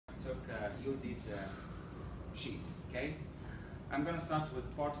use these sheets. Okay. I'm gonna start with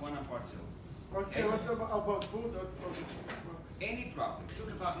part 1 and part 2. Okay, what about food or Any problem. Talk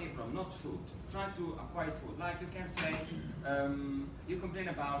about any problem, not food. Try to acquire food. Like you can say, you complain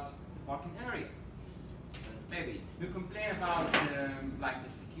about the parking area. Maybe you complain about like the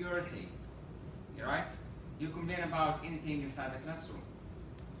security. Right? You complain about anything inside the classroom.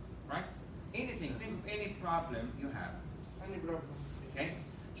 Right? Anything. Think of any problem you have. any problem? Okay?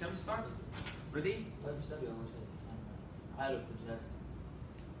 Shall we start? Ready? طيب استنى أول شيء أنا عارف الجهات.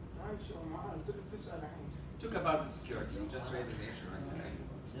 عايش ما أنت اللي بتسأل الحين. Talk about the security. You just raised the issue.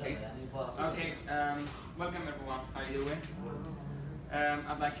 Okay. Okay. Welcome everyone. How are you doing?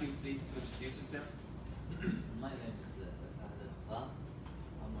 I'd like you please to introduce yourself. My name is Fahd Hassan.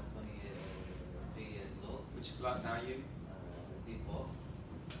 I'm 23 years old. Which class are you? D4.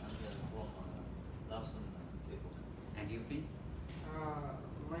 And from Larson, Table. And you please?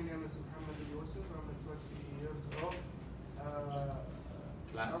 My name is Mohammed Yusuf. I'm 20 years old.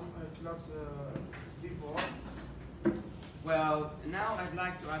 Class? I'm class D4. Well, now I'd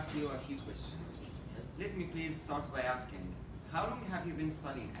like to ask you a few questions. Yes. Let me please start by asking, how long have you been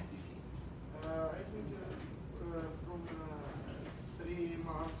studying at UT? I think from 3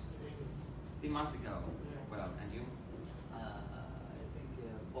 months. 3 months ago. Yeah. Well, and you? I think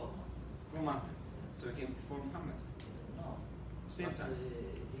 4 months. 4 months. So you came before Muhammad? No. Same But, time?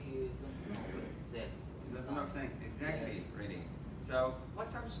 he don't know exactly. He doesn't know exactly, Yes. really. So, what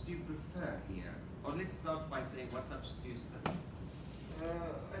subject do you prefer here? Or let's start by saying, what subject do you study?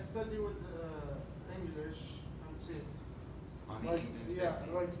 I study with English and safety. Only Right, English yeah,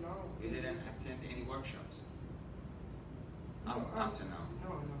 safety? right now. You didn't attend any workshops? No, Up to now? No,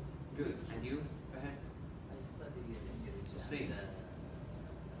 no. Good. And you, Fahad? I study English Same. and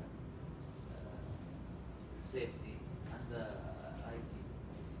safety and IT.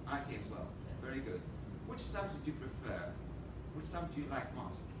 IT as well. Yes. Very good. Which subject do you prefer? Which subject do you like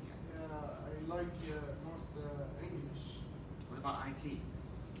most here? I like most English. What about IT?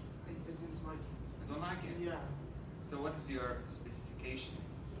 I didn't like it. You don't like it? Yeah. So what is your specification?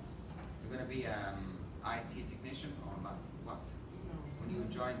 You're going to be IT technician or what? No. When you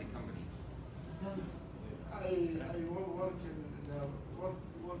join the company? I work in the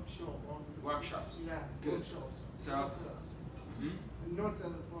workshop. Workshops? Yeah, Good. workshops. So- Not, Mhm. not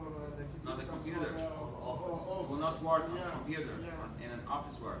for the computer. Not the computer. Office. Will not work on Yeah, computer yeah. or in an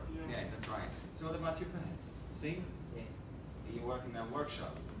office work. Yeah. Yeah, that's right. So what about you, Fahad? Same? Same. You work in a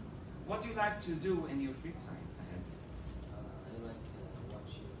workshop. What do you like to do in your free time, Fahad? I like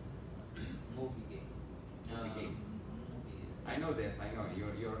watch movie game. Movie games. Movie. I know this, I know.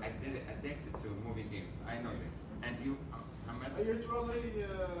 You're addicted to movie games. I know this. And you, Muhammad? I usually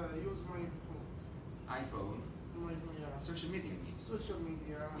use my phone. iPhone, My phone, yeah. social media means. Social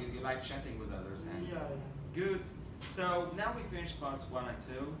media. You like chatting with others and Yeah. good. So now we finished part 1 and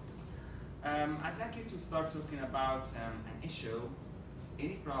 2. I'd like you to start talking about an issue,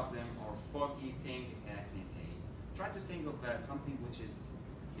 any problem or faulty thing in activity. Try to think of something which is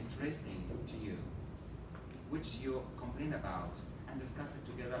interesting to you, which you complain about, and discuss it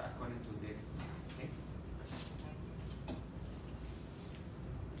together according to this. Okay?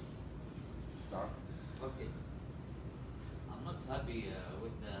 Start. Okay. I'm not happy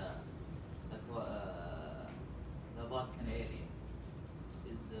with the parking area.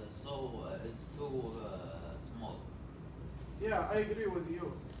 Is too small. Yeah, I agree with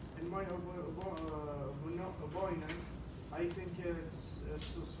you. In my opinion, I think it's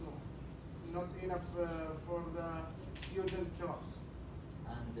too small. Not enough for the student cars.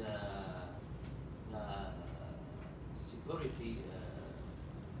 And the security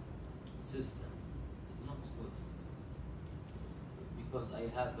system is not good because I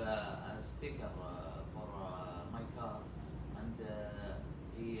have a sticker for my car and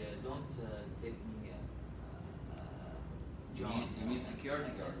he don't take me. You mean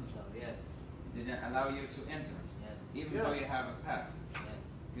security guards? Yes. Didn't allow you to enter, Yes. even Yeah. though you have a pass. Yes.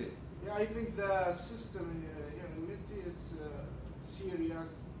 Good. Yeah, I think the system here in MITI is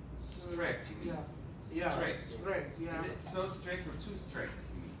serious. Strict, you mean? Yeah. Yeah. Strict. Strict. Yeah. Is it so strict or too strict?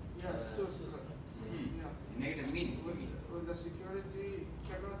 You mean? Yeah. Too strict. Hmm. Yeah. Negative meaning. You mean? With the security,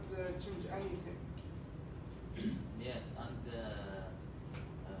 cannot change anything. Yes, and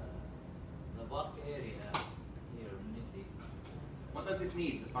the park area here in Niti, What does it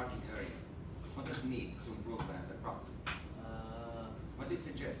need, the parking area? What does it need to improve the problem? What do you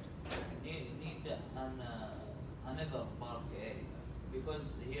suggest? need another park area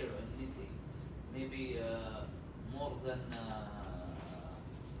because here in Niti, maybe more than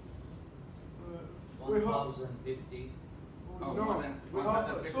We hope 1,050. Oh, no, more than we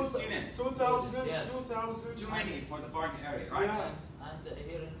 150 have students. 2,000, Yes. 2,000. Too many for the parking area, right? Yeah. And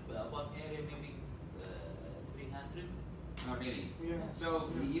here in one area maybe 300. Not really. Yeah. So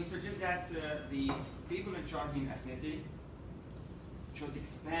Yeah. you suggest that the people in charge in Atleti should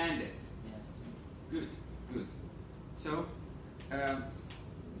expand it. Yes. Good, good. So,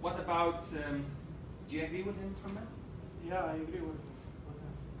 what about? Do you agree with him, Muhammad? Yeah, I agree with him.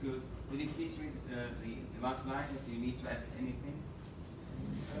 Good. Will you please read the last line if you need to add anything?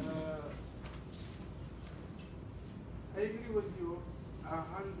 I agree with you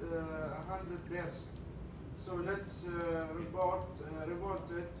 100%. So let's report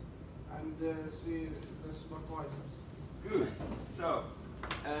it and see the supervisors. Good. So,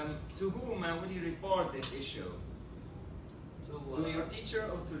 to whom will you report this issue? To your teacher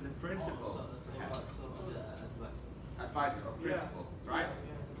or to the principal? Perhaps. Advisor or principal, right? Yes,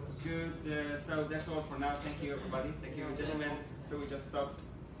 yes. Good. So that's all for now. Thank you, everybody. Thank you, gentlemen. So we just stopped.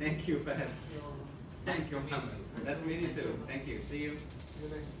 Thank you, Fahad. Thank Nice you, to meet Muhammad. you. Nice to meet you too. Thank you. See you. See you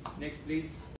later. Next, please.